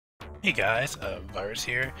Hey guys, Virus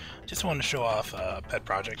here. Just wanted to show off a pet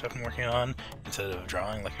project I've been working on instead of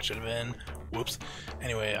drawing like I should have been. Whoops.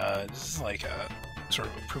 Anyway, this is like a sort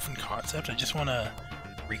of a proof of concept. I just want to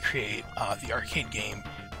recreate the arcade game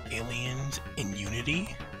Aliens in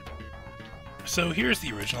Unity. So here's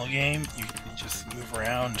the original game. You can just move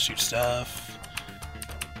around and shoot stuff,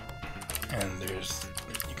 and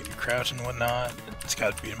you can do crouch and whatnot. It's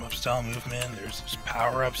got beat 'em up style movement. There's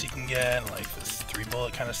power-ups you can get, like this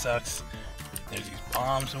 3-bullet kind of sucks. There's these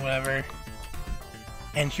bombs and whatever.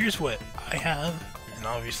 And here's what I have, and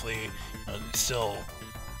obviously, it's still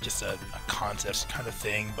just a concept kind of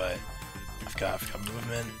thing, but I've got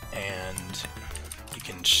movement, and you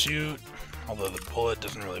can shoot, although the bullet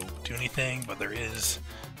doesn't really do anything, but there is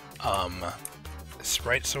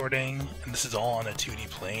sprite sorting, and this is all on a 2D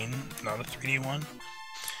plane, not a 3D one.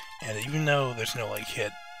 And even though there's no like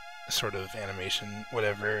hit sort of animation,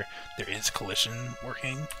 whatever, there is collision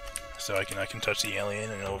working. So I can touch the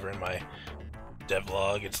alien, and over in my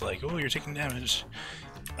devlog it's like, oh, you're taking damage.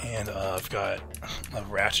 And I've got a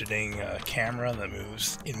ratcheting camera that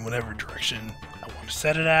moves in whatever direction I want to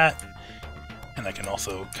set it at. And I can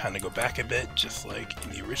also kind of go back a bit, just like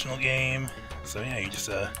in the original game. So yeah, you just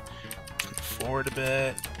move forward a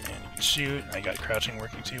bit, and you can shoot. And I got crouching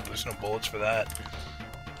working too, but there's no bullets for that.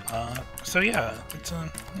 So yeah, it's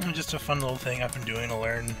just a fun little thing I've been doing to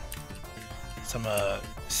learn some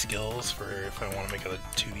skills for if I want to make a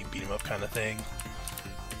 2D beat 'em up kind of thing.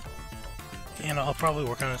 And I'll probably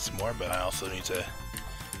work on it some more, but I also need to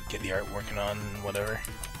get the art working on and whatever.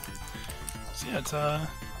 So yeah,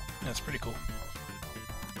 it's pretty cool.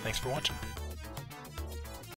 Thanks for watching.